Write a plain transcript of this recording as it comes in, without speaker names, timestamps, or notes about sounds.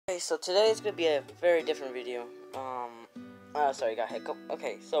so today is gonna be a very different video. Sorry, got hiccup.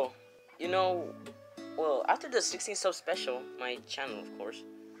 Okay, so, well, after the 16 sub special, my channel, of course,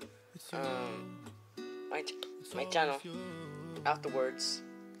 my channel, afterwards,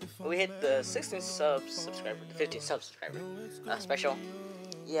 we hit the 16 subscriber, the 15 subscriber, special.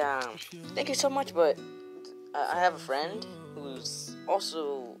 Yeah, thank you so much, but I have a friend who's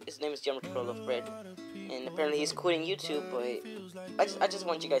also, his name is Geometry Pro Love Bread, and apparently he's quitting YouTube, but I just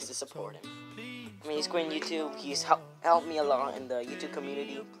want you guys to support him. I mean, he's quitting YouTube, he's helped me a lot in the YouTube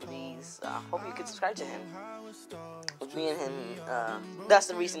community. Please, hope you can subscribe to him. With me and him, that's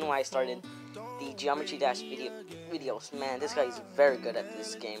the reason why I started the Geometry Dash videos. Man, this guy is very good at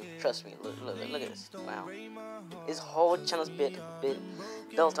this game. Trust me, look at this. Wow. His whole channel's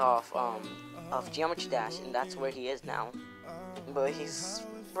built off of Geometry Dash, and that's where he is now. But he's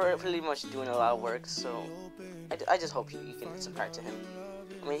pretty much doing a lot of work, so I just hope you can subscribe to him.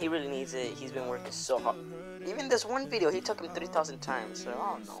 I mean, he really needs it. He's been working so hard. Even this one video, he took him 3,000 times, so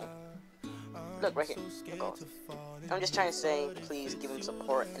I don't know. Look, right here. Look, I'm just trying to say, please give him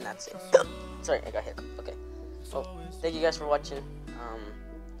support, and that's it. Sorry, I got hiccup. Okay. Well, thank you guys for watching.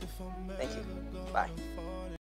 Thank you. Bye.